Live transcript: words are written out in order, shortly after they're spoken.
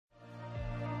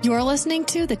You're listening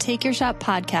to the Take Your Shot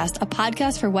podcast, a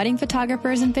podcast for wedding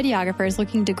photographers and videographers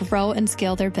looking to grow and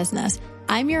scale their business.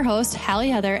 I'm your host, Hallie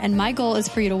Heather, and my goal is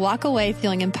for you to walk away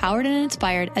feeling empowered and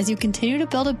inspired as you continue to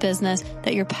build a business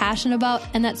that you're passionate about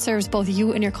and that serves both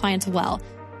you and your clients well.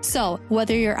 So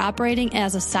whether you're operating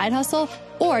as a side hustle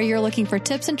or you're looking for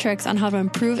tips and tricks on how to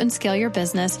improve and scale your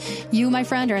business, you, my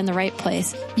friend, are in the right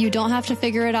place. You don't have to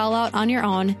figure it all out on your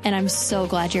own, and I'm so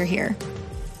glad you're here.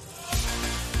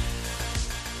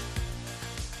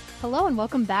 Hello and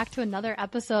welcome back to another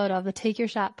episode of the Take Your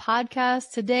Shot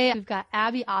podcast. Today we've got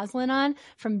Abbey Oslin on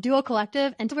from Duo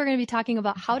Collective, and we're going to be talking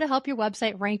about how to help your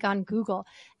website rank on Google.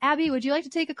 Abbey, would you like to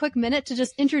take a quick minute to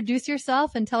just introduce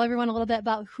yourself and tell everyone a little bit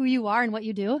about who you are and what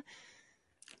you do?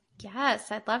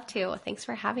 Yes, I'd love to. Thanks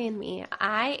for having me.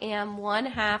 I am one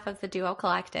half of the Duo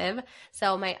Collective.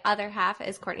 So my other half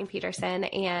is Courtney Peterson,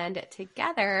 and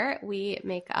together we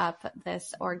make up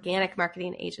this organic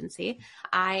marketing agency.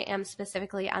 I am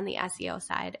specifically on the SEO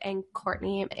side, and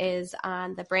Courtney is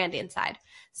on the branding side.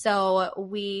 So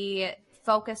we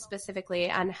focus specifically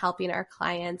on helping our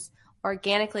clients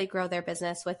organically grow their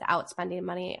business without spending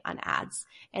money on ads.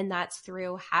 And that's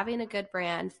through having a good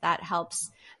brand that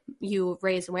helps you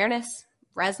raise awareness,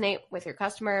 resonate with your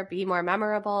customer, be more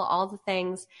memorable, all the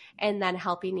things, and then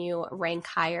helping you rank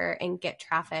higher and get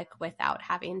traffic without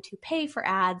having to pay for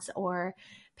ads or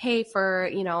pay for,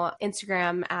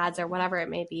 Instagram ads or whatever it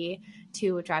may be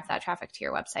to drive that traffic to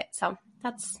your website. So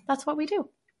that's what we do.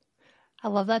 I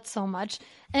love that so much.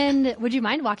 And would you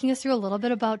mind walking us through a little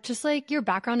bit about just like your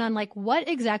background on like what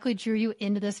exactly drew you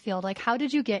into this field? Like how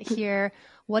did you get here?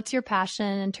 What's your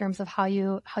passion in terms of how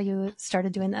you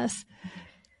started doing this?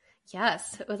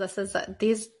 Yes,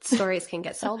 these stories can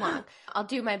get so long. I'll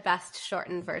do my best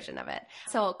shortened version of it.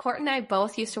 So Court and I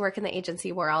both used to work in the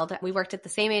agency world. We worked at the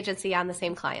same agency on the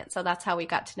same client. So that's how we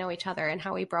got to know each other and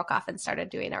how we broke off and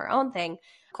started doing our own thing.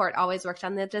 Court always worked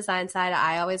on the design side.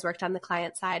 I always worked on the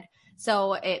client side.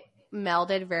 So it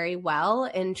melded very well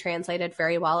and translated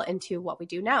very well into what we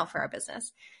do now for our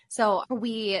business. So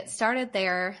we started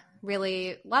there,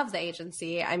 really loved the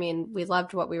agency. I mean, we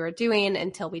loved what we were doing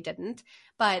until we didn't,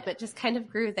 but it just kind of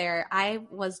grew there. I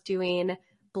was doing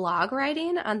blog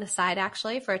writing on the side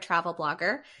actually for a travel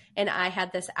blogger. And I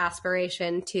had this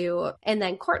aspiration and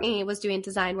then Courtney was doing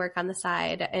design work on the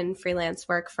side and freelance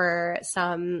work for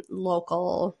some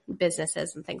local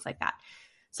businesses and things like that.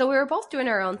 So we were both doing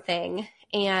our own thing,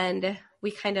 and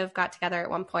we kind of got together at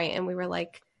one point and we were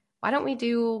like, why don't we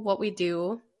do what we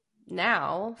do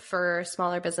now for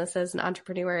smaller businesses and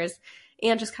entrepreneurs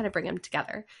and just kind of bring them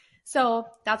together? So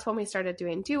that's when we started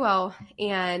doing Duo,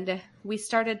 and we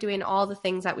started doing all the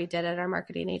things that we did at our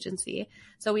marketing agency.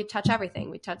 So we touch everything.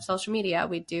 We touch social media.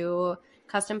 We do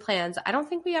custom plans. I don't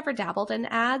think we ever dabbled in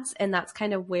ads, and that's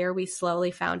kind of where we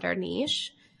slowly found our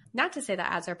niche. Not to say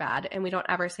that ads are bad, and we don't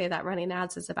ever say that running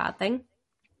ads is a bad thing.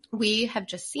 We have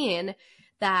just seen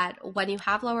that when you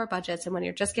have lower budgets and when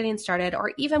you're just getting started,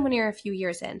 or even when you're a few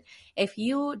years in, if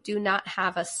you do not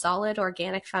have a solid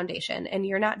organic foundation and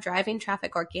you're not driving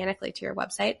traffic organically to your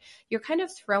website, you're kind of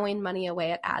throwing money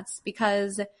away at ads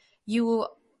because you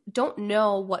don't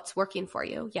know what's working for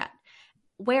you yet.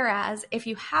 Whereas if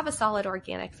you have a solid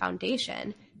organic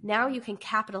foundation, now you can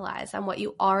capitalize on what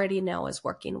you already know is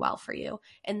working well for you.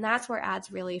 And that's where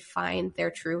ads really find their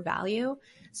true value.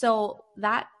 So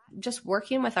that just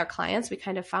working with our clients, we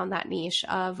kind of found that niche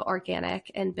of organic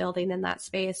and building in that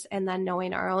space, and then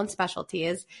knowing our own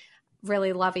specialties,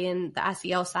 really loving the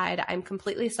SEO side. I'm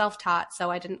completely self-taught.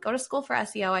 So I didn't go to school for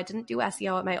SEO. I didn't do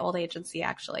SEO at my old agency,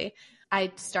 actually.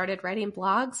 I started writing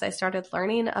blogs. I started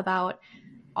learning about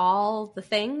all the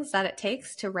things that it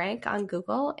takes to rank on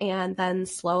Google. And then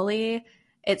slowly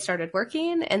it started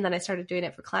working. And then I started doing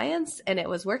it for clients, and it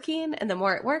was working. And the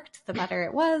more it worked, the better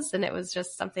it was. And it was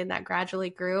just something that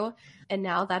gradually grew. And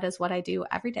now that is what I do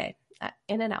every day,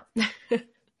 in and out.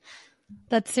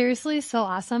 That's seriously so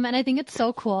awesome. And I think it's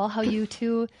so cool how you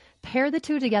two pair the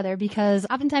two together, because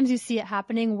oftentimes you see it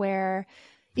happening where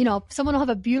someone will have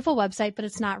a beautiful website, but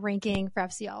it's not ranking for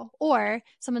SEO, or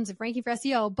someone's ranking for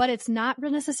SEO, but it's not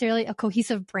necessarily a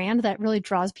cohesive brand that really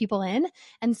draws people in.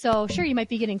 And so sure, you might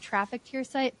be getting traffic to your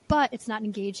site, but it's not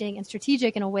engaging and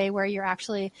strategic in a way where you're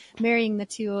actually marrying the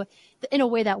two in a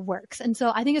way that works. And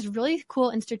so I think it's really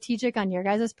cool and strategic on your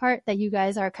guys' part that you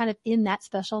guys are kind of in that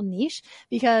special niche,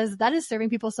 because that is serving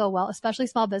people so well, especially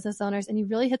small business owners. And you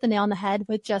really hit the nail on the head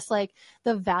with just like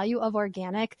the value of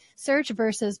organic search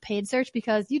versus paid search,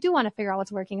 because you do want to figure out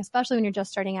what's working, especially when you're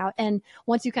just starting out. And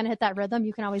once you kind of hit that rhythm,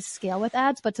 you can always scale with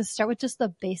ads, but to start with just the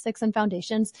basics and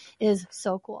foundations is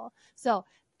so cool. So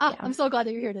I'm so glad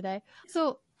that you're here today.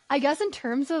 So I guess in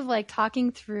terms of like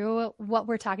talking through what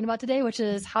we're talking about today, which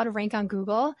is how to rank on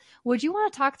Google, would you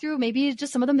want to talk through maybe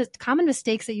just some of the common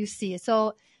mistakes that you see?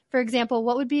 So for example,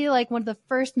 what would be like one of the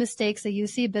first mistakes that you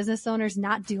see business owners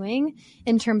not doing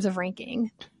in terms of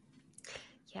ranking?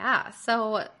 Yeah.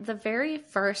 So the very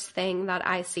first thing that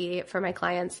I see for my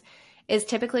clients is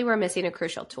typically we're missing a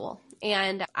crucial tool.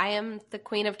 And I am the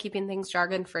queen of keeping things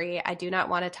jargon free. I do not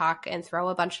want to talk and throw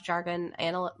a bunch of jargon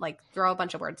and like throw a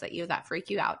bunch of words at you that freak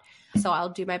you out. So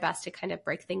I'll do my best to kind of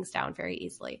break things down very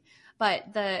easily.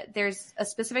 But there's a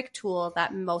specific tool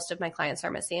that most of my clients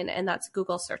are missing, and that's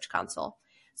Google Search Console.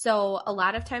 So a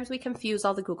lot of times we confuse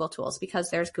all the Google tools because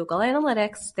there's Google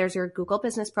Analytics, there's your Google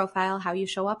business profile, how you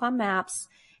show up on maps,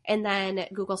 and then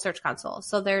Google Search Console.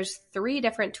 So there's 3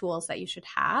 different tools that you should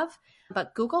have,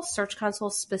 but Google Search Console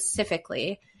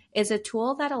specifically is a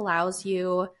tool that allows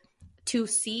you to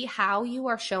see how you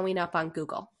are showing up on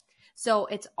Google. So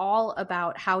it's all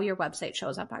about how your website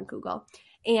shows up on Google.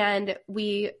 And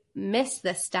we miss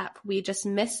this step. We just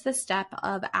miss the step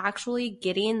of actually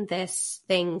getting this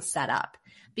thing set up,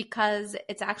 because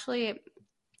it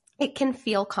can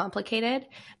feel complicated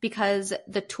because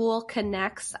the tool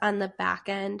connects on the back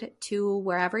end to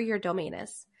wherever your domain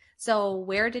is. So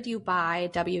where did you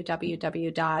buy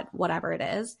www. Whatever it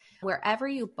is? Wherever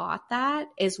you bought that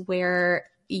is where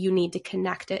you need to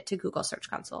connect it to Google Search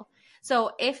Console.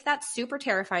 So if that's super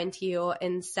terrifying to you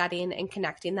in setting and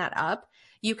connecting that up,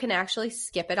 you can actually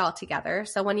skip it altogether.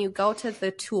 So when you go to the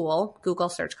tool, Google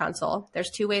Search Console, there's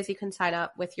 2 ways you can sign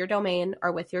up: with your domain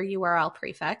or with your URL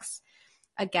prefix.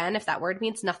 Again, if that word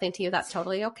means nothing to you, that's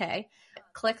totally okay.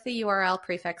 Click the URL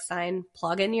prefix sign,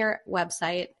 plug in your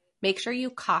website, make sure you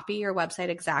copy your website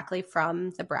exactly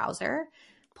from the browser,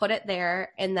 put it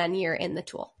there, and then you're in the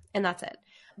tool, and that's it.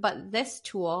 But this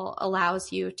tool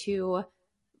allows you to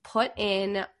put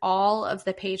in all of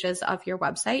the pages of your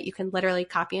website. You can literally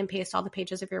copy and paste all the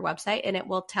pages of your website, and it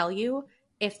will tell you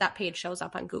if that page shows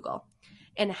up on Google.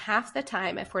 And half the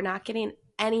time, if we're not getting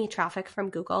any traffic from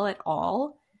Google at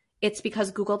all, it's because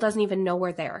Google doesn't even know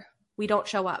we're there. We don't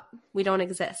show up. We don't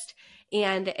exist.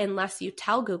 And unless you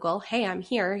tell Google, hey, I'm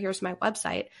here, here's my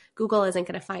website, Google isn't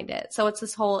going to find it. So it's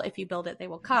this whole, if you build it, they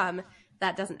will come.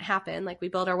 That doesn't happen. Like, we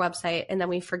build our website and then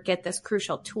we forget this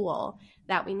crucial tool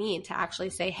that we need to actually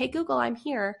say, hey, Google, I'm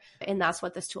here. And that's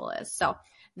what this tool is. So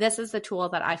this is the tool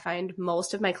that I find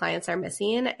most of my clients are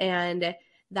missing. And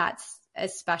that's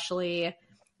especially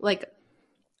like,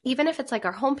 even if it's like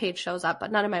our homepage shows up,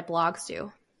 but none of my blogs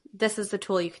do, this is the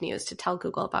tool you can use to tell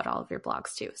Google about all of your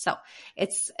blogs too. So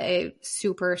it's a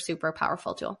super, super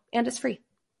powerful tool, and it's free.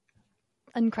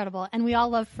 Incredible. And we all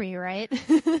love free, right?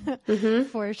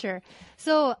 For sure.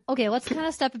 So, okay, let's kind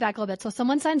of step it back a little bit. So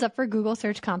someone signs up for Google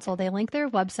Search Console, they link their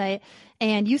website,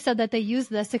 and you said that they use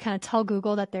this to kind of tell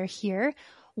Google that they're here.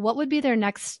 What would be their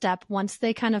next step once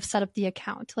they kind of set up the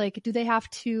account? Like, do they have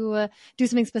to do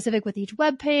something specific with each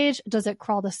web page? Does it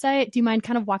crawl the site? Do you mind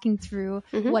kind of walking through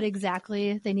what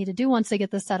exactly they need to do once they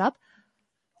get this set up?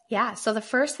 Yeah. So the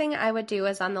first thing I would do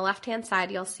is on the left-hand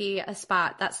side, you'll see a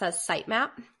spot that says sitemap.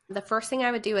 The first thing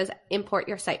I would do is import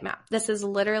your sitemap. This is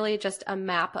literally just a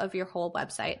map of your whole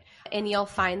website. And you'll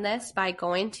find this by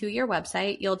going to your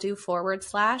website. You'll do /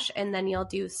 and then you'll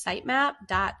do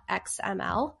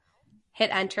sitemap.xml.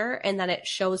 Hit enter, and then it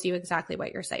shows you exactly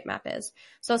what your sitemap is.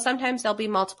 So sometimes there'll be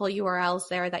multiple URLs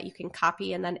there that you can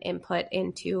copy and then input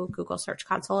into Google Search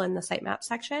Console in the sitemap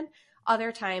section.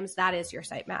 Other times that is your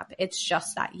sitemap. It's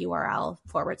just that URL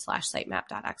 /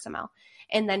 sitemap.xml.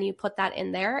 And then you put that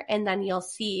in there, and then you'll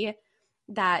see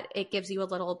that it gives you a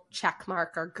little check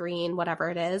mark or green, whatever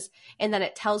it is. And then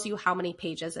it tells you how many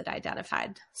pages it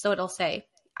identified. So it'll say,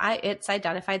 it's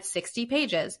identified 60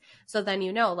 pages. So then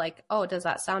you know, like, oh, does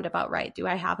that sound about right? Do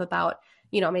I have about,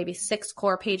 maybe 6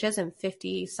 core pages and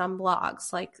 50 some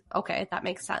blogs? Like, okay, that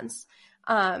makes sense.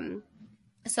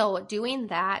 So doing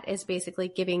that is basically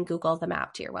giving Google the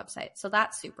map to your website. So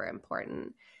that's super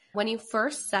important. When you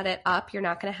first set it up, you're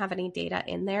not going to have any data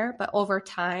in there, but over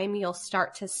time, you'll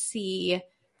start to see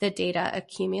the data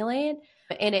accumulate,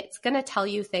 and it's going to tell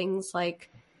you things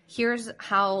like, here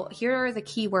are the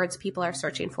keywords people are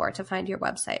searching for to find your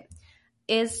website.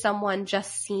 Is someone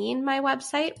just seeing my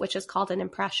website, which is called an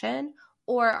impression,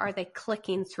 or are they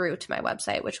clicking through to my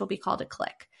website, which will be called a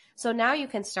click? So now you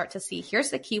can start to see, here's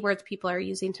the keywords people are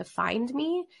using to find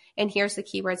me, and here's the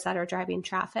keywords that are driving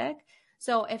traffic.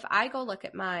 So if I go look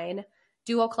at mine,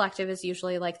 Duo Collective is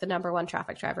usually like the #1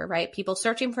 traffic driver, right? People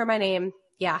searching for my name,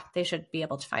 yeah, they should be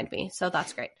able to find me. So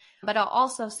that's great. But I'll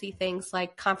also see things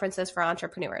like conferences for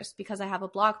entrepreneurs because I have a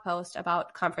blog post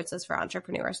about conferences for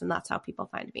entrepreneurs, and that's how people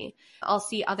find me. I'll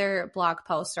see other blog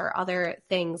posts or other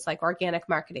things like organic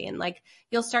marketing. Like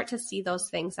you'll start to see those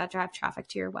things that drive traffic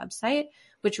to your website,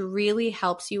 which really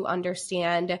helps you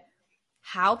understand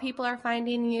how people are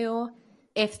finding you,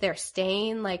 if they're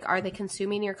staying, like, are they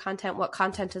consuming your content? What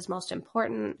content is most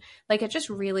important? Like, it just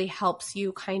really helps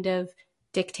you kind of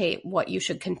dictate what you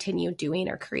should continue doing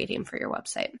or creating for your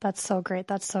website. That's so great.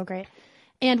 That's so great.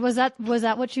 And was that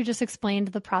what you just explained,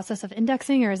 the process of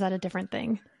indexing, or is that a different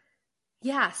thing?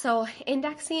 Yeah. So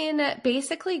indexing,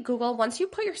 basically Google, once you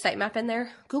put your sitemap in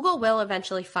there, Google will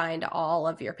eventually find all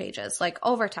of your pages, like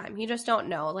over time. You just don't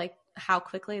know like how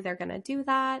quickly they're going to do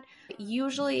that.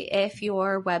 Usually if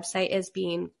your website is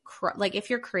being, like if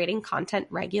you're creating content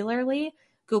regularly,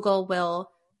 Google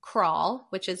will crawl,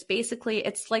 which is basically,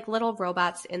 it's like little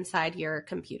robots inside your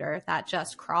computer that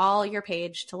just crawl your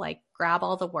page to like grab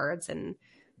all the words and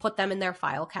put them in their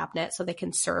file cabinet so they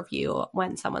can serve you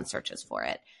when someone searches for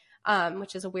it.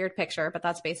 Which is a weird picture, but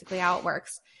that's basically how it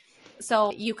works.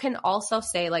 So you can also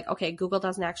say like, okay, Google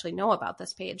doesn't actually know about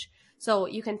this page. So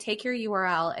you can take your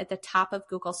URL at the top of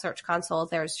Google Search Console.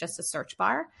 There's just a search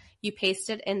bar. You paste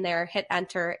it in there, hit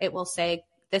enter. It will say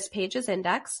this page is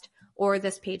indexed or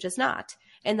this page is not.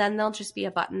 And then there'll just be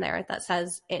a button there that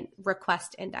says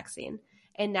request indexing.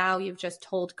 And now you've just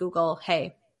told Google,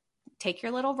 hey, take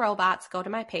your little robots, go to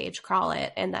my page, crawl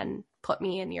it, and then put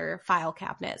me in your file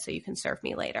cabinet so you can serve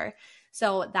me later.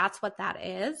 So that's what that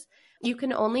is. You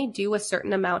can only do a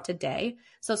certain amount a day.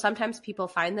 So sometimes people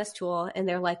find this tool and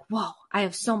they're like, whoa, I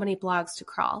have so many blogs to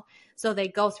crawl. So they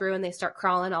go through and they start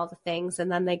crawling all the things.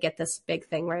 And then they get this big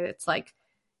thing where it's like,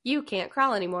 you can't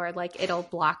crawl anymore. Like it'll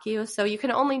block you. So you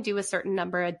can only do a certain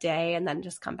number a day and then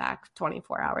just come back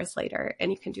 24 hours later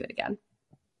and you can do it again.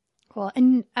 Cool.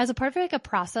 And as a part of like a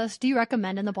process, do you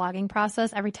recommend in the blogging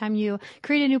process, every time you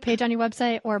create a new page on your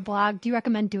website or blog, do you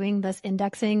recommend doing this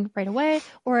indexing right away?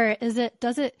 Or does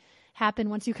it happen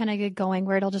once you kind of get going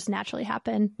where it'll just naturally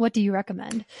happen? What do you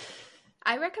recommend?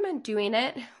 I recommend doing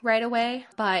it right away,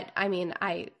 but I mean,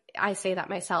 I say that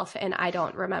myself and I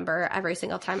don't remember every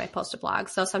single time I post a blog.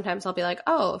 So sometimes I'll be like,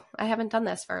 oh, I haven't done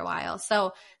this for a while.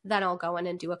 So then I'll go in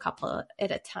and do a couple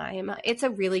at a time. It's a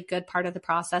really good part of the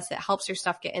process. It helps your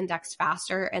stuff get indexed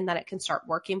faster and then it can start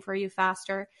working for you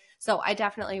faster. So I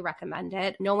definitely recommend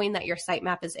it. Knowing that your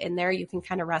sitemap is in there, you can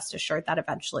kind of rest assured that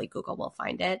eventually Google will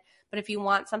find it. But if you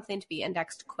want something to be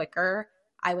indexed quicker,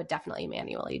 I would definitely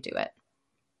manually do it.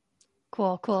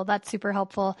 Cool. That's super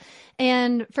helpful.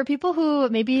 And for people who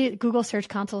maybe Google Search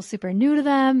Console is super new to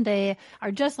them, they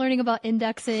are just learning about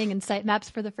indexing and sitemaps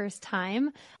for the first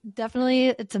time. Definitely,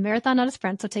 it's a marathon, not a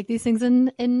sprint. So take these things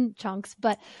in chunks.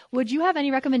 But would you have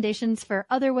any recommendations for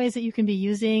other ways that you can be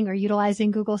using or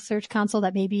utilizing Google Search Console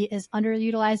that maybe is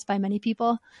underutilized by many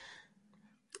people?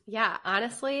 Yeah,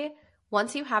 honestly,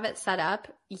 once you have it set up,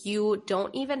 you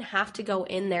don't even have to go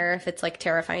in there if it's like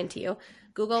terrifying to you.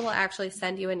 Google will actually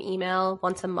send you an email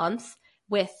once a month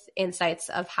with insights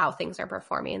of how things are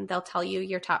performing. They'll tell you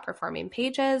your top performing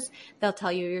pages. They'll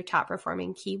tell you your top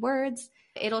performing keywords.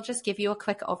 It'll just give you a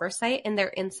quick oversight, and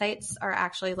their insights are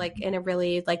actually like in a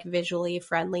really like visually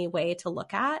friendly way to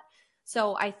look at.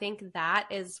 So I think that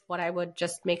is what I would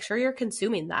just make sure you're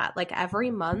consuming that. Like every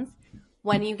month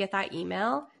when you get that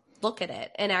email, look at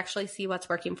it and actually see what's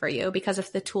working for you. Because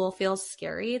if the tool feels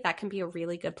scary, that can be a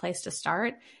really good place to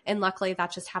start. And luckily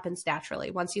that just happens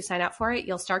naturally. Once you sign up for it,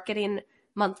 you'll start getting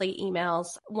monthly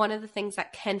emails. One of the things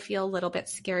that can feel a little bit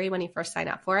scary when you first sign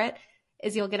up for it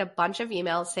is you'll get a bunch of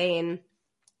emails saying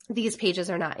these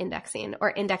pages are not indexing or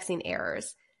indexing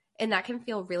errors. And that can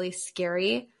feel really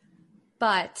scary,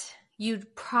 but you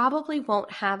probably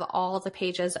won't have all the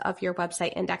pages of your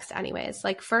website indexed anyways.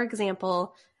 Like for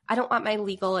example, I don't want my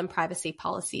legal and privacy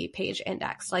policy page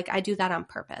indexed. Like I do that on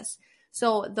purpose.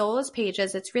 So those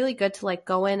pages, it's really good to like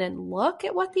go in and look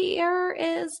at what the error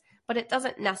is, but it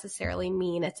doesn't necessarily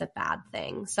mean it's a bad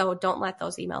thing. So don't let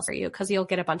those emails for you because you'll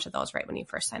get a bunch of those right when you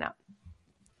first sign up.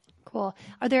 Cool.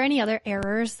 Are there any other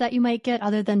errors that you might get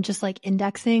other than just like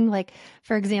indexing? Like,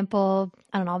 for example,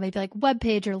 I don't know, maybe like web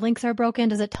page or links are broken.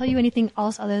 Does it tell you anything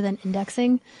else other than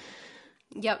indexing?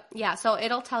 Yep. Yeah. So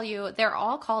it'll tell you, they're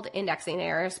all called indexing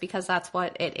errors because that's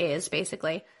what it is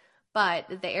basically.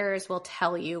 But the errors will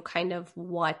tell you kind of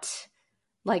what,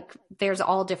 like, there's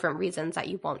all different reasons that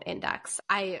you won't index.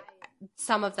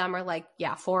 Some of them are like,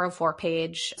 404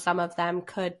 page. Some of them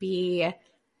could be,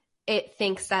 it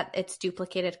thinks that it's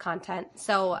duplicated content.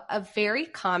 So a very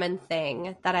common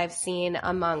thing that I've seen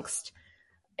amongst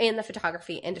in the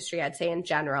photography industry, I'd say in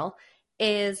general,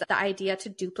 is the idea to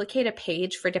duplicate a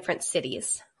page for different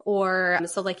cities. Or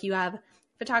so like you have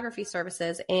photography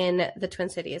services in the Twin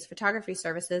Cities, photography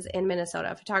services in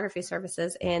Minnesota, photography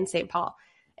services in St. Paul,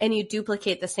 and you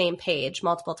duplicate the same page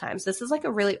multiple times. This is like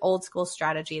a really old school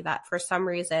strategy that for some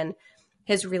reason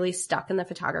has really stuck in the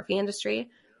photography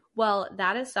industry. Well,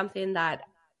 that is something that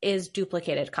is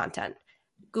duplicated content.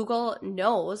 Google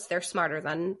knows they're smarter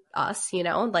than us,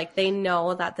 like they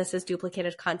know that this is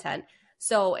duplicated content.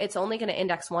 So it's only going to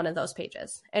index one of those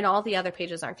pages and all the other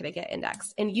pages aren't going to get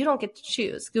indexed and you don't get to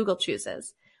choose. Google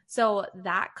chooses. So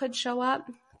that could show up,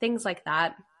 things like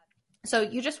that. So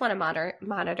you just want to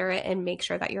monitor it and make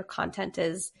sure that your content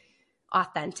is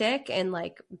authentic and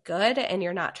like good. And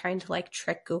you're not trying to like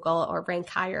trick Google or rank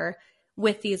higher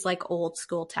with these like old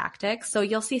school tactics. So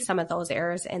you'll see some of those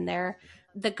errors in there.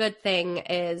 The good thing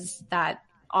is that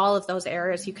all of those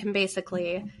errors, you can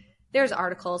basically, there's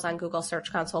articles on Google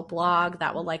Search Console blog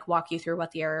that will like walk you through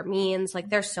what the error means. Like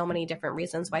there's so many different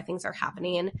reasons why things are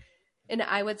happening. And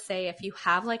I would say if you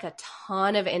have like a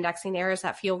ton of indexing errors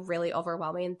that feel really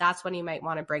overwhelming, that's when you might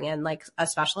want to bring in like a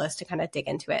specialist to kind of dig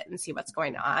into it and see what's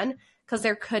going on. Because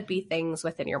there could be things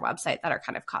within your website that are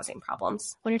kind of causing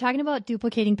problems. When you're talking about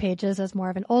duplicating pages as more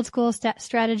of an old school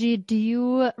strategy, do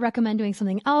you recommend doing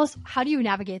something else? How do you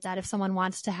navigate that if someone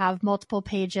wants to have multiple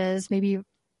pages, maybe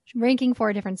ranking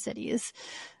for different cities?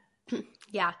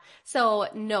 Yeah. So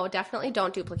no, definitely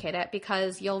don't duplicate it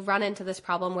because you'll run into this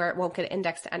problem where it won't get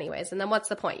indexed anyways. And then what's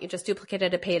the point? You just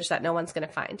duplicated a page that no one's going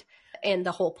to find. And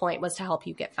the whole point was to help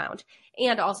you get found.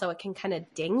 And also it can kind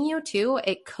of ding you too.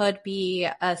 It could be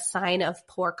a sign of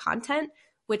poor content,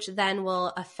 which then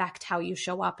will affect how you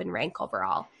show up and rank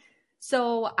overall.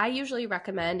 So I usually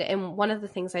recommend, and one of the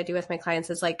things I do with my clients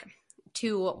is like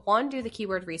to do the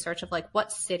keyword research of like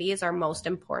what cities are most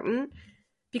important.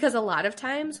 Because a lot of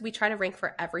times we try to rank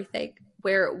for everything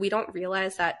where we don't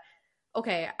realize that,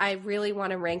 okay, I really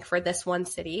want to rank for this one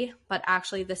city, but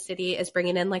actually the city is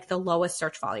bringing in like the lowest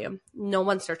search volume. No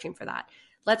one's searching for that.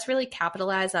 Let's really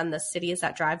capitalize on the cities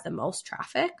that drive the most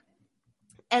traffic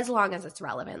as long as it's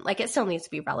relevant. Like it still needs to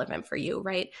be relevant for you,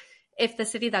 right? If the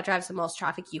city that drives the most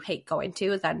traffic you hate going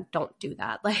to, then don't do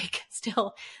that. Like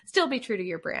still be true to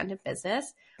your brand and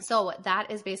business. So that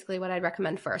is basically what I'd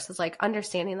recommend first is like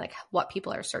understanding like what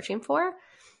people are searching for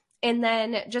and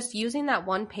then just using that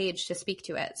one page to speak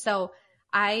to it. So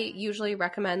I usually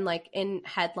recommend like in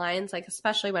headlines, like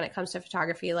especially when it comes to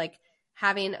photography, like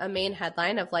having a main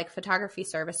headline of like photography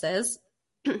services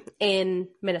in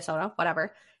Minnesota,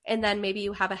 whatever. And then maybe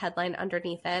you have a headline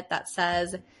underneath it that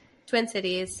says Twin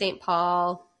Cities, St.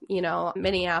 Paul,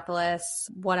 Minneapolis,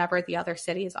 whatever the other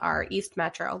cities are, East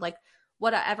Metro, like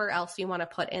whatever else you want to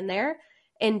put in there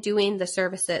and doing the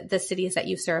cities that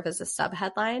you serve as a sub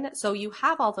headline. So you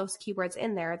have all those keywords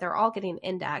in there. They're all getting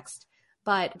indexed,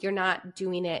 but you're not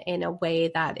doing it in a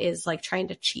way that is like trying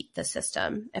to cheat the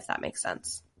system, if that makes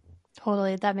sense.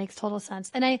 Totally. That makes total sense.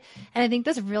 And I think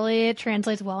this really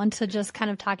translates well into just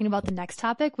kind of talking about the next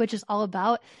topic, which is all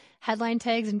about headline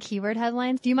tags and keyword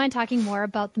headlines. Do you mind talking more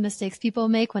about the mistakes people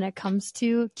make when it comes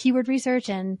to keyword research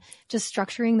and just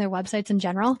structuring their websites in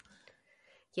general?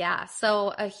 Yeah.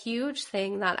 So a huge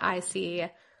thing that I see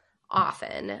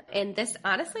often, and this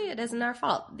honestly, it isn't our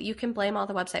fault. You can blame all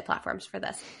the website platforms for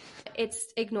this.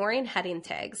 It's ignoring heading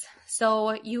tags.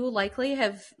 So you likely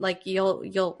have like,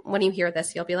 you'll, when you hear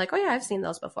this, you'll be like, oh yeah, I've seen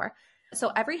those before. So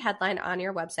every headline on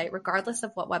your website, regardless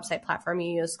of what website platform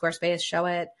you use, Squarespace,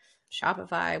 Showit,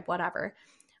 Shopify, whatever,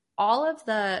 all of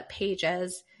the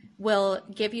pages will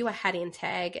give you a heading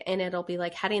tag and it'll be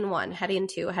like heading 1, heading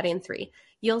 2, heading 3.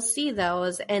 You'll see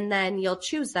those and then you'll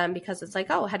choose them because it's like,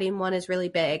 oh, heading 1 is really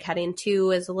big. Heading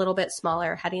 2 is a little bit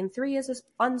smaller. Heading 3 is a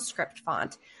fun script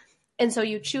font. And so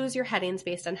you choose your headings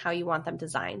based on how you want them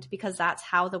designed because that's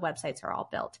how the websites are all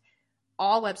built.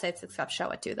 All websites except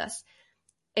Showit do this.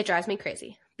 It drives me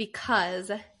crazy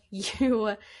because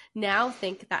you now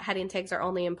think that heading tags are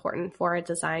only important for a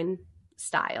design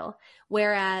style,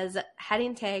 whereas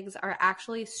heading tags are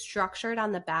actually structured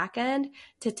on the back end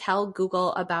to tell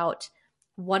Google about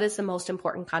what is the most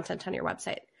important content on your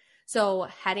website. So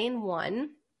heading 1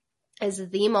 is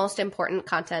the most important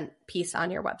content piece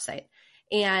on your website.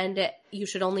 And you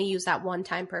should only use that one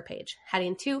time per page.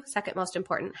 Heading 2, second most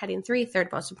important. Heading 3, third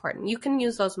most important. You can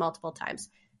use those multiple times.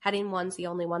 Heading 1's the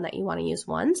only one that you want to use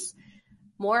once.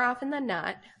 More often than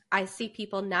not, I see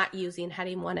people not using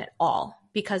heading 1 at all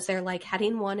because they're like,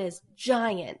 heading 1 is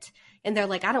giant. And they're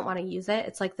like, I don't want to use it.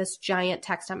 It's like this giant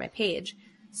text on my page.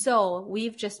 So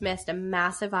we've just missed a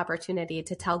massive opportunity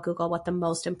to tell Google what the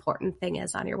most important thing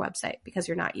is on your website because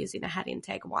you're not using a heading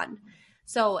tag 1.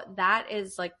 So that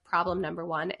is like problem number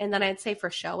 1. And then I'd say for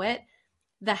Showit,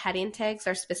 the heading tags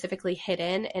are specifically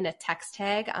hidden in a text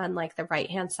tag on like the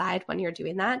right-hand side when you're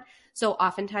doing that. So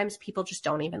oftentimes people just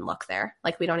don't even look there.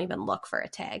 Like we don't even look for a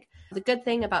tag. The good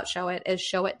thing about Showit is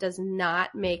Showit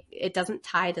doesn't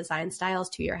tie design styles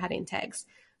to your heading tags.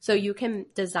 So you can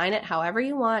design it however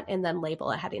you want and then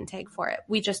label a heading tag for it.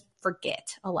 We just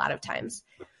forget a lot of times.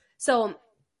 So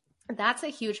that's a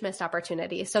huge missed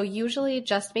opportunity. So usually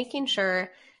just making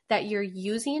sure that you're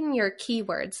using your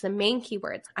keywords, the main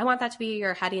keywords. I want that to be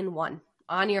your heading 1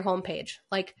 on your homepage.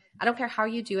 Like, I don't care how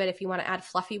you do it, if you want to add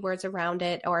fluffy words around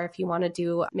it, or if you want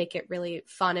to make it really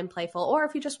fun and playful, or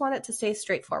if you just want it to stay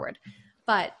straightforward.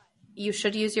 But you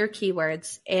should use your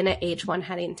keywords in an H1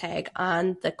 heading tag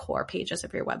on the core pages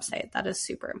of your website. That is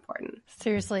super important.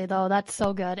 Seriously, though, that's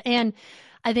so good. And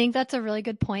I think that's a really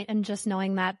good point. And just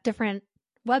knowing that different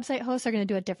website hosts are going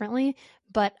to do it differently.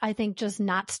 But I think just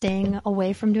not staying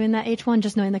away from doing that H1,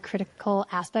 just knowing the critical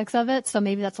aspects of it. So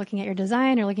maybe that's looking at your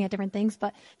design or looking at different things,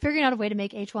 but figuring out a way to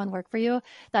make H1 work for you,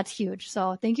 that's huge.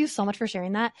 So thank you so much for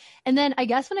sharing that. And then I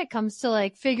guess when it comes to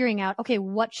like figuring out, okay,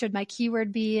 what should my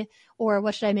keyword be, or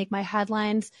what should I make my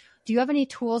headlines? Do you have any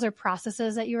tools or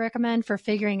processes that you recommend for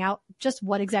figuring out just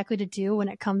what exactly to do when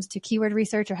it comes to keyword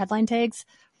research or headline tags?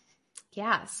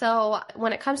 Yeah. So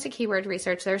when it comes to keyword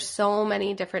research, there's so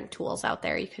many different tools out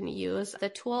there you can use. The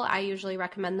tool I usually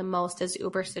recommend the most is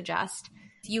Ubersuggest.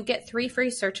 You get 3 free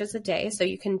searches a day, so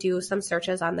you can do some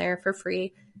searches on there for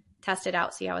free, test it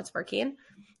out, see how it's working.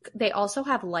 They also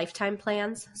have lifetime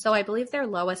plans. So I believe their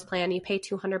lowest plan, you pay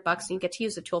 $200 and you get to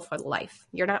use the tool for life.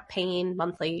 You're not paying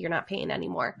monthly, you're not paying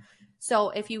anymore. So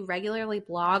if you regularly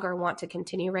blog or want to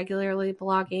continue regularly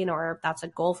blogging, or that's a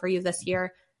goal for you this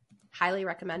year, highly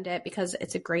recommend it because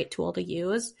it's a great tool to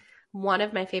use. One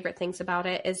of my favorite things about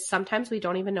it is sometimes we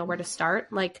don't even know where to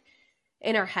start. Like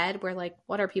in our head, we're like,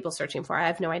 what are people searching for? I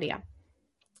have no idea.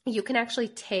 You can actually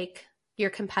take your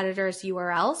competitors'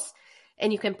 URLs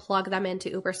and you can plug them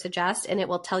into Ubersuggest and it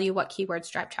will tell you what keywords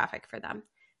drive traffic for them.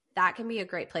 That can be a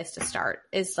great place to start,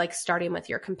 is like starting with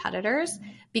your competitors,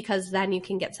 because then you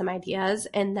can get some ideas,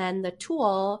 and then the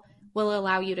tool will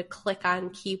allow you to click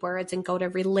on keywords and go to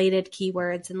related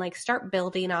keywords and like start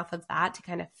building off of that to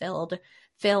kind of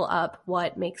fill up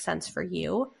what makes sense for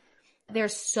you.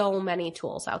 There's so many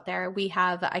tools out there.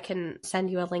 I can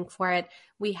send you a link for it.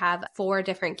 We have 4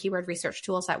 different keyword research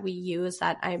tools that we use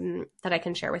that I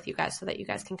can share with you guys so that you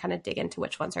guys can kind of dig into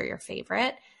which ones are your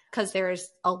favorite, because there's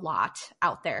a lot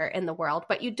out there in the world,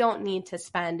 but you don't need to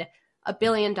spend $1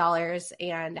 billion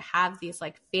and have these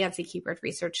like fancy keyword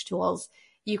research tools.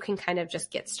 You can kind of just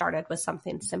get started with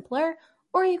something simpler,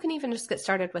 or you can even just get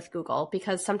started with Google,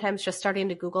 because sometimes just starting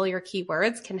to Google your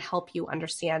keywords can help you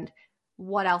understand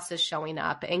what else is showing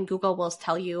up. And Google will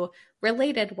tell you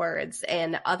related words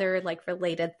and other like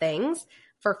related things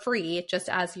for free, just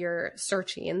as you're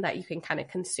searching, that you can kind of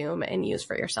consume and use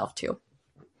for yourself too.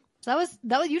 So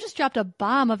that was, you just dropped a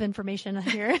bomb of information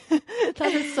here.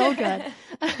 That is so good.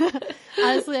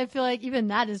 Honestly, I feel like even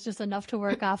that is just enough to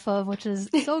work off of, which is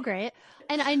so great.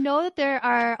 And I know that there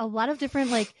are a lot of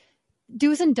different like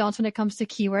do's and don'ts when it comes to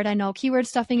keyword. I know keyword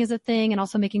stuffing is a thing, and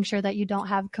also making sure that you don't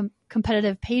have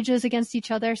competitive pages against each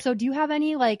other. So do you have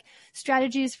any like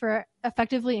strategies for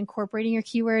effectively incorporating your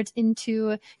keywords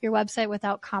into your website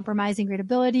without compromising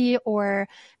readability or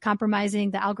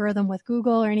compromising the algorithm with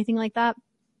Google or anything like that?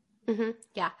 Mm-hmm.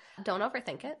 Yeah. Don't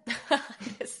overthink it.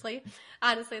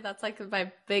 Honestly, that's like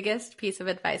my biggest piece of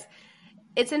advice.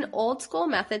 It's an old school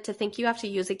method to think you have to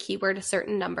use a keyword a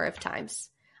certain number of times.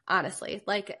 Honestly,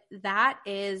 like that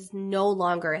is no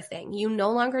longer a thing. You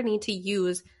no longer need to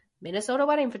use Minnesota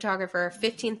wedding photographer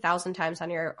 15,000 times on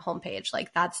your homepage.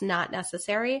 Like that's not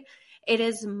necessary. It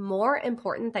is more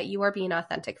important that you are being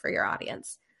authentic for your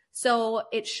audience. So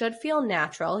it should feel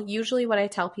natural. Usually what I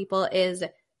tell people is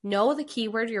know the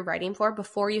keyword you're writing for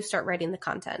before you start writing the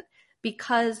content,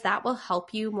 because that will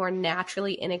help you more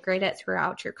naturally integrate it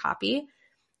throughout your copy.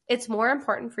 It's more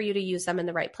important for you to use them in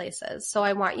the right places. So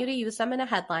I want you to use them in a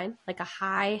headline, like a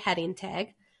high heading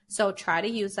tag. So try to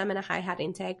use them in a high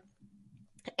heading tag.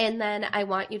 And then I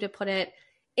want you to put it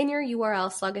in your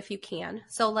URL slug if you can.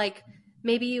 So like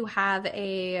maybe you have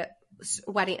a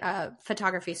wedding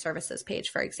photography services page,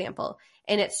 for example,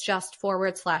 and it's just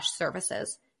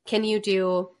 /services. Can you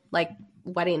do like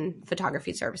wedding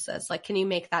photography services? Like, can you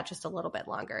make that just a little bit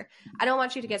longer? I don't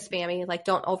want you to get spammy. Like,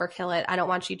 don't overkill it. I don't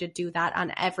want you to do that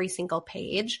on every single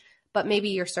page, but maybe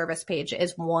your service page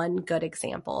is one good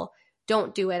example.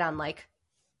 Don't do it on like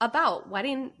about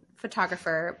wedding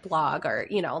photographer blog, or,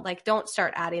 you know, like don't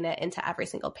start adding it into every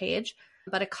single page,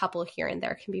 but a couple here and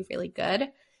there can be really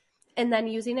good. And then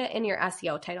using it in your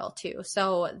SEO title too.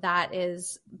 So that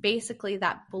is basically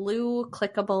that blue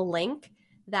clickable link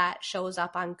that shows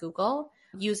up on Google,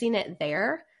 using it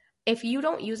there. If you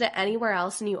don't use it anywhere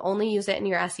else and you only use it in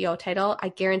your SEO title, I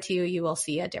guarantee you will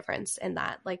see a difference in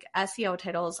that. Like SEO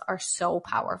titles are so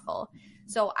powerful.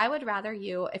 So I would rather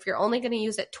you, if you're only going to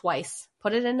use it twice,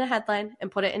 put it in the headline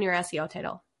and put it in your SEO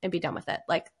title and be done with it.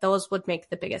 Like those would make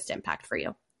the biggest impact for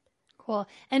you. Cool.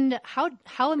 And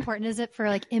how important is it for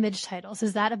like image titles?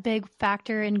 Is that a big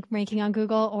factor in ranking on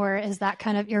Google, or is that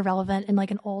kind of irrelevant in like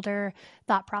an older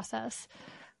thought process?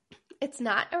 It's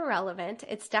not irrelevant.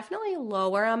 It's definitely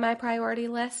lower on my priority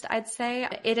list, I'd say.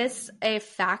 It is a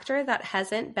factor that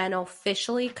hasn't been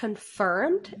officially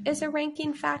confirmed as a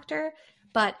ranking factor,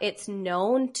 but it's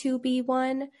known to be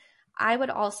one. I would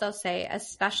also say,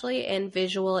 especially in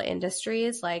visual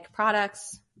industries like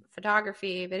products,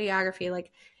 photography, videography,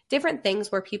 like different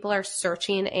things where people are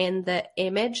searching in the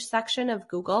image section of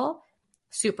Google,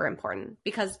 super important,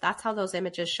 because that's how those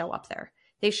images show up there.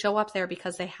 They show up there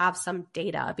because they have some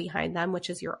data behind them, which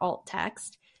is your alt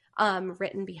text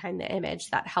written behind the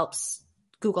image that helps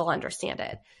Google understand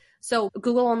it. So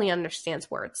Google only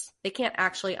understands words. They can't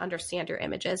actually understand your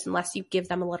images unless you give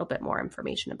them a little bit more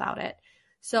information about it.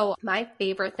 So my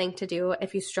favorite thing to do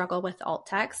if you struggle with alt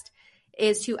text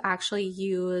is to actually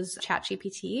use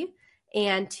ChatGPT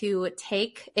and to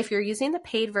take, if you're using the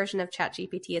paid version of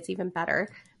ChatGPT, it's even better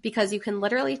because you can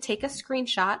literally take a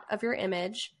screenshot of your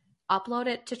image, upload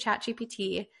it to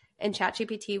ChatGPT, and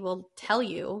ChatGPT will tell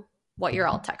you what your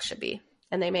alt text should be.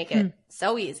 And they make it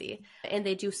so easy. And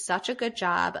they do such a good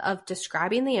job of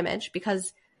describing the image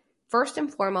because first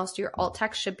and foremost, your alt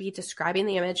text should be describing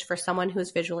the image for someone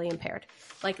who's visually impaired.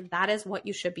 Like that is what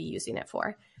you should be using it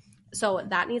for. So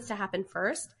that needs to happen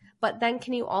first. But then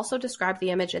can you also describe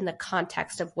the image in the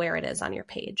context of where it is on your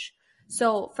page?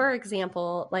 So for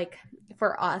example, like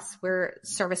for us, we're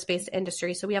service-based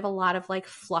industry. So we have a lot of like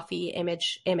fluffy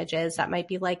images that might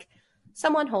be like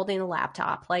someone holding a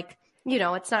laptop. Like, you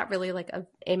know, it's not really like an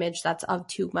image that's of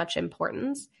too much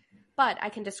importance, but I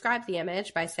can describe the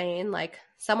image by saying like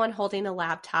someone holding a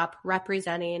laptop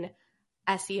representing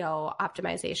SEO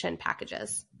optimization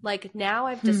packages. Like now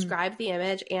I've described the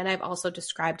image and I've also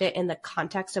described it in the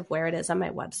context of where it is on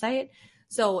my website.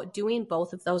 So doing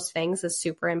both of those things is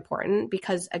super important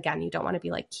because again, you don't want to be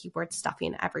like keyword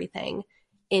stuffing everything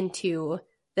into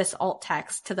this alt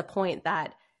text to the point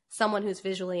that someone who's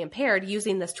visually impaired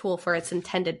using this tool for its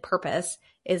intended purpose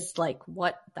is like,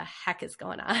 what the heck is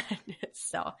going on?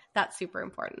 So that's super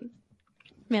important.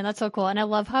 Man, that's so cool. And I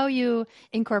love how you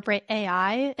incorporate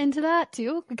AI into that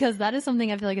too, because that is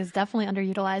something I feel like is definitely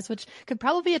underutilized, which could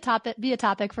probably be a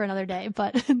topic for another day,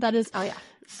 but that is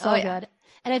so good.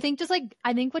 And I think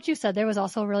I think what you said there was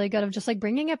also really good of just like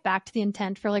bringing it back to the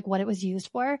intent for like what it was used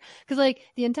for. Cause like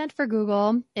the intent for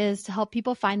Google is to help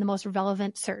people find the most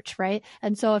relevant search, right?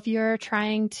 And so if you're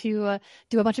trying to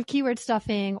do a bunch of keyword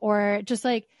stuffing or just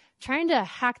like trying to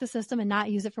hack the system and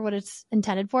not use it for what it's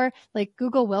intended for, like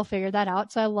Google will figure that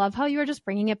out. So I love how you are just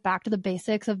bringing it back to the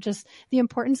basics of just the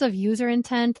importance of user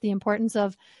intent, the importance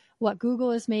of what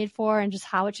Google is made for and just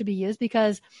how it should be used,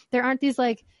 because there aren't these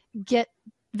like get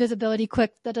visibility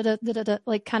quick,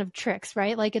 like kind of tricks,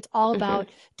 right? Like it's all about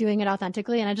doing it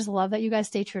authentically. And I just love that you guys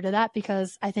stay true to that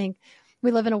because I think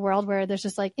we live in a world where there's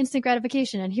just like instant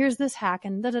gratification and here's this hack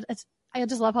and I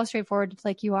just love how straightforward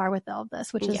like you are with all of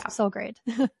this, which is so great.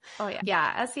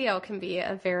 Yeah. SEO can be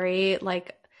a very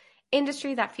like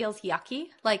industry that feels yucky.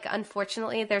 Like,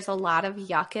 unfortunately, there's a lot of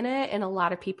yuck in it and a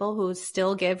lot of people who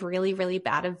still give really, really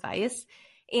bad advice.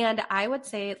 And I would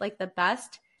say like the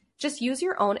best, just use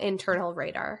your own internal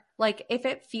radar. Like if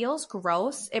it feels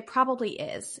gross, it probably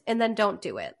is. And then don't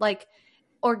do it. Like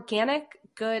organic,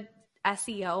 good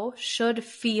SEO should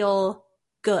feel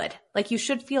good. Like you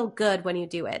should feel good when you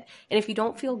do it. And if you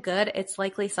don't feel good, it's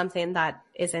likely something that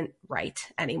isn't right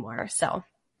anymore. So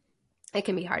it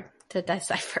can be hard to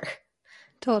decipher.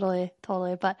 Totally.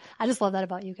 But I just love that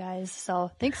about you guys.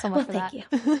 So thanks so much for that.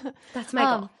 Thank you. That's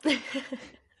my goal.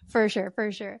 For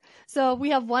sure. So we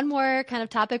have one more kind of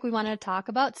topic we want to talk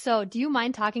about. So do you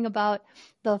mind talking about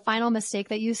the final mistake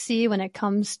that you see when it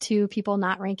comes to people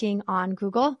not ranking on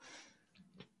Google?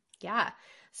 Yeah.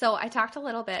 So I talked a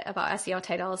little bit about SEO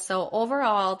titles. So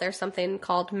overall, there's something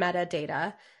called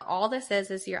metadata. All this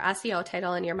is your SEO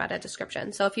title and your meta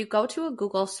description. So if you go to a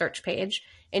Google search page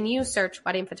and you search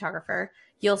wedding photographer,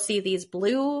 you'll see these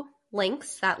blue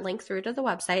links that link through to the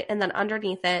website, and then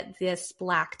underneath it, this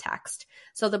black text.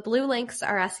 So the blue links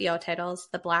are SEO titles.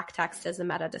 The black text is the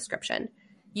meta description.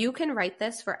 You can write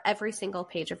this for every single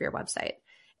page of your website.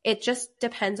 It just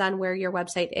depends on where your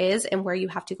website is and where you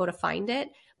have to go to find it.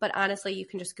 But honestly, you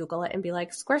can just Google it and be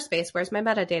like, Squarespace, where's my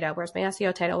metadata? Where's my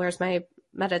SEO title? Where's my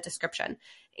meta description?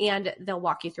 And they'll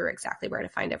walk you through exactly where to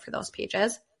find it for those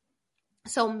pages.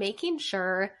 So making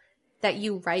sure that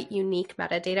you write unique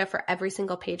metadata for every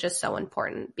single page is so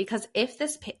important, because if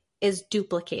this is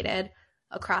duplicated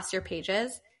across your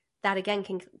pages, that again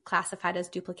can classified as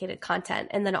duplicated content.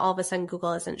 And then all of a sudden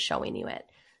Google isn't showing you it.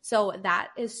 So that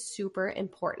is super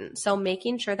important. So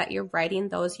making sure that you're writing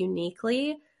those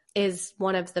uniquely is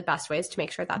one of the best ways to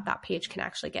make sure that that page can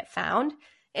actually get found.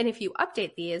 And if you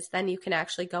update these, then you can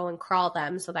actually go and crawl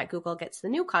them so that Google gets the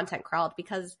new content crawled,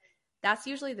 because that's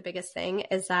usually the biggest thing,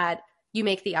 is that you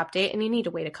make the update and you need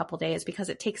to wait a couple days because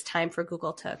it takes time for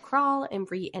Google to crawl and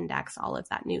re-index all of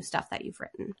that new stuff that you've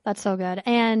written. That's so good.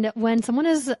 And when someone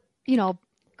is,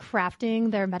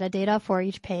 crafting their metadata for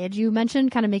each page, you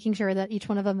mentioned kind of making sure that each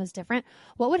one of them is different.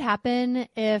 What would happen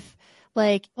if,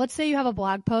 let's say you have a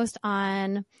blog post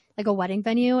on a wedding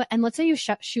venue, and let's say you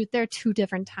shoot there 2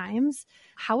 different times?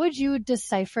 How would you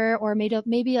decipher or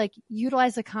maybe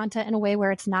utilize the content in a way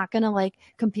where it's not going to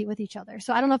compete with each other?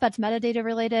 So I don't know if that's metadata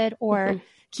related or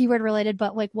keyword related,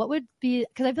 but what would be,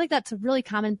 because I feel like that's a really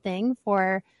common thing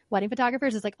for wedding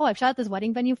photographers, is I've shot at this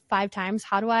wedding venue 5 times.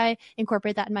 How do I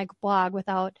incorporate that in my blog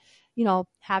without,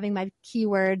 having my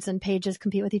keywords and pages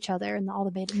compete with each other and all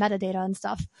the metadata and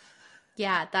stuff?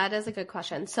 Yeah, that is a good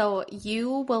question. So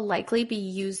you will likely be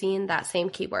using that same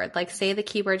keyword. Say the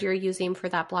keyword you're using for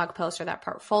that blog post or that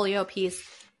portfolio piece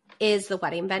is the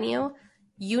wedding venue.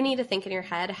 You need to think in your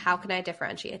head, how can I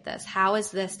differentiate this? How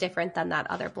is this different than that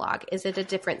other blog? Is it a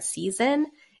different season?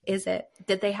 Did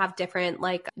they have different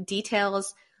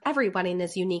details? Every wedding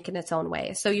is unique in its own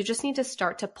way. So you just need to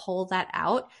start to pull that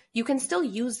out. You can still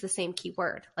use the same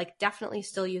keyword, definitely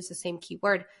still use the same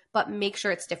keyword, but make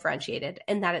sure it's differentiated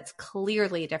and that it's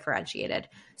clearly differentiated.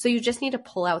 So you just need to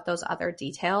pull out those other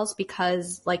details,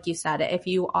 because like you said, if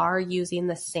you are using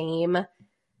the same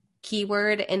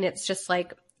keyword and it's just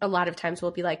a lot of times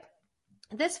we'll be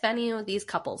this venue, these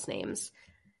couples names,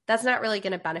 that's not really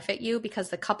going to benefit you because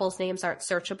the couples names aren't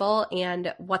searchable.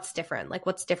 And what's different?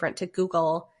 What's different to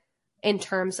Google in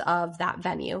terms of that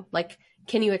venue?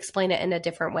 Can you explain it in a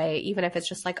different way? Even if it's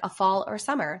just a fall or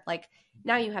summer,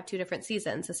 now you have 2 different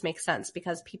seasons. This makes sense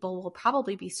because people will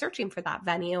probably be searching for that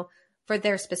venue for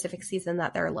their specific season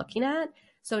that they're looking at.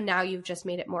 So now you've just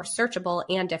made it more searchable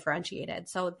and differentiated.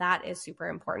 So that is super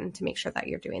important to make sure that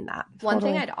you're doing that. Totally. One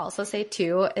thing I'd also say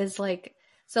too is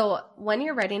so when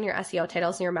you're writing your SEO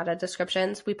titles and your meta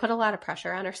descriptions, we put a lot of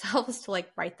pressure on ourselves to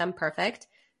write them perfect.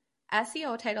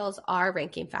 SEO titles are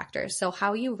ranking factors. So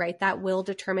how you write that will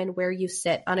determine where you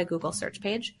sit on a Google search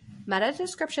page. Meta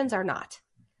descriptions are not.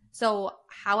 So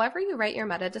however you write your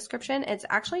meta description, it's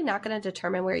actually not going to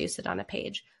determine where you sit on a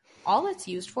page. All it's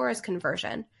used for is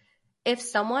conversion. If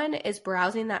someone is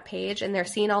browsing that page and they're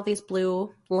seeing all these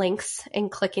blue links and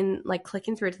clicking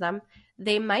through to them,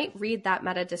 they might read that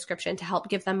meta description to help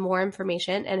give them more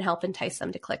information and help entice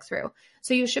them to click through.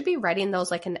 So you should be writing those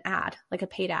like an ad, like a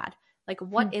paid ad.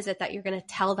 What is it that you're going to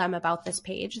tell them about this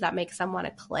page that makes them want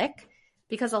to click?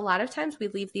 Because a lot of times we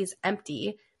leave these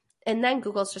empty, and then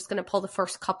Google's just going to pull the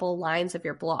first couple lines of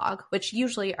your blog, which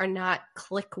usually are not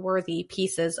click-worthy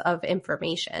pieces of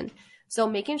information. So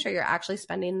making sure you're actually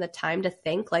spending the time to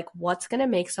think what's going to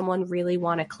make someone really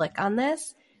want to click on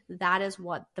this. That is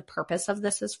what the purpose of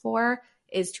this is for,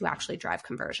 is to actually drive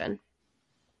conversion.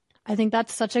 I think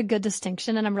that's such a good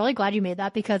distinction. And I'm really glad you made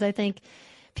that, because I think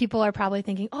people are probably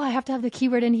thinking, I have to have the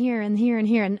keyword in here and here and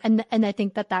here. And I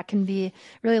think that can be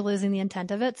really losing the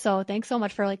intent of it. So thanks so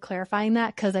much for clarifying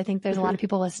that, because I think there's a lot of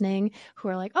people listening who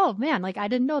are oh man, I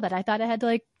didn't know that. I thought I had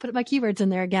to put my keywords in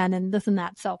there again and this and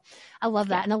that. So I love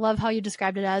that. Yeah. And I love how you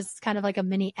described it as kind of a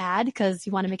mini ad, because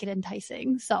you want to make it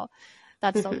enticing. So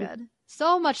that's so good.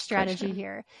 So much strategy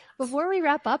here. Before we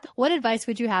wrap up, what advice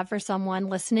would you have for someone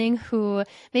listening who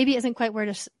maybe isn't quite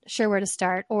sure where to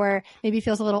start, or maybe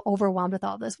feels a little overwhelmed with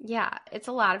all this? Yeah, it's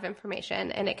a lot of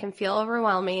information and it can feel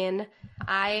overwhelming.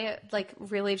 I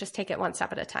really just take it one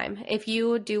step at a time. If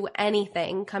you do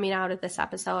anything coming out of this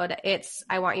episode,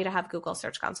 I want you to have Google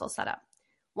Search Console set up.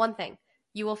 One thing,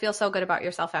 you will feel so good about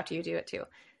yourself after you do it too.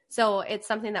 So it's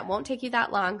something that won't take you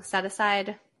that long. Set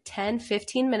aside 10,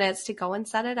 15 minutes to go and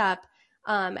set it up.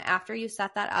 After you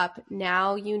set that up,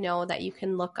 now you know that you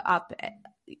can look up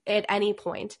at any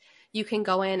point. You can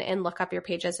go in and look up your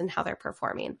pages and how they're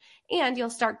performing, and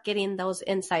you'll start getting those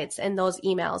insights and those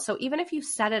emails. So even if you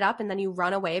set it up and then you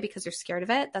run away because you're scared of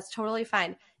it, that's totally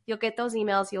fine. You'll get those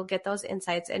emails, you'll get those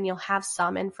insights, and you'll have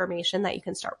some information that you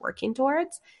can start working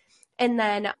towards. And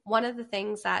then one of the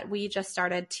things that we just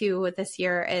started too this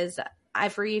year is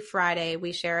every Friday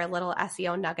we share a little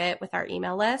SEO nugget with our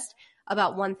email list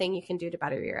about one thing you can do to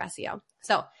better your SEO.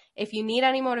 So if you need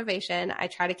any motivation, I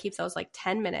try to keep those like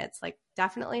 10 minutes, like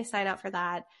definitely sign up for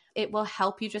that. It will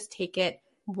help you just take it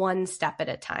one step at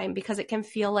a time because it can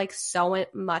feel like so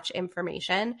much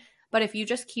information. But if you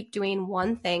just keep doing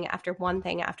one thing after one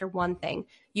thing after one thing,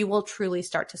 you will truly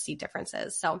start to see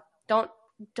differences. So don't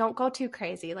go too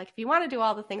crazy. Like if you want to do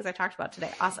all the things I talked about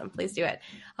today, awesome, please do it.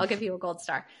 I'll give you a gold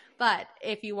star. But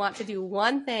if you want to do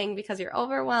one thing because you're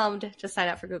overwhelmed, just sign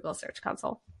up for Google Search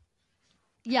Console.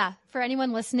 Yeah. For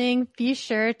anyone listening, be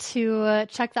sure to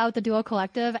check out the Duo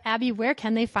Collective. Abby, where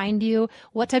can they find you?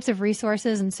 What types of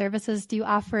resources and services do you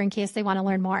offer in case they want to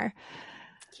learn more?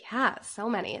 Yeah, so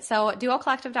many. So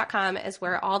duocollective.com is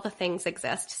where all the things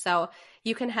exist. So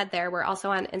you can head there. We're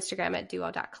also on Instagram at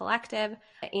duo.collective,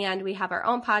 and we have our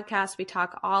own podcast. We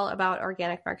talk all about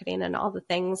organic marketing and all the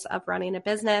things of running a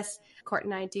business. Court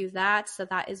and I do that. So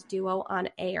that is Duo on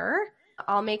Air.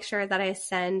 I'll make sure that I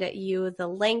send you the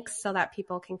links so that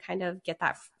people can kind of get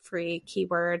that free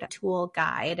keyword tool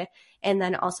guide. And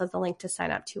then also the link to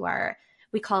sign up to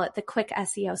we call it the quick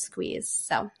SEO squeeze.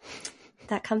 So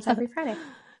that comes every Friday.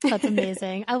 That's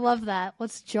amazing. I love that.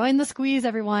 Let's join the squeeze,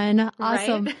 everyone.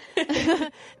 Awesome.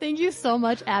 Right? Thank you so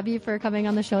much, Abby, for coming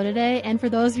on the show today. And for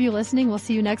those of you listening, we'll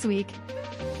see you next week.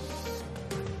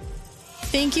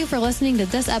 Thank you for listening to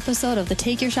this episode of the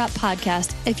Take Your Shot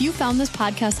podcast. If you found this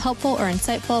podcast helpful or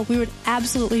insightful, we would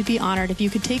absolutely be honored if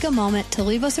you could take a moment to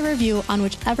leave us a review on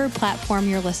whichever platform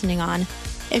you're listening on.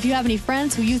 If you have any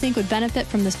friends who you think would benefit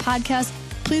from this podcast,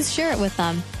 please share it with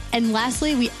them. And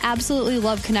lastly, we absolutely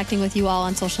love connecting with you all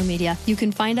on social media. You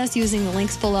can find us using the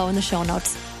links below in the show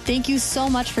notes. Thank you so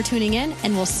much for tuning in,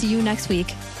 and we'll see you next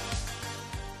week.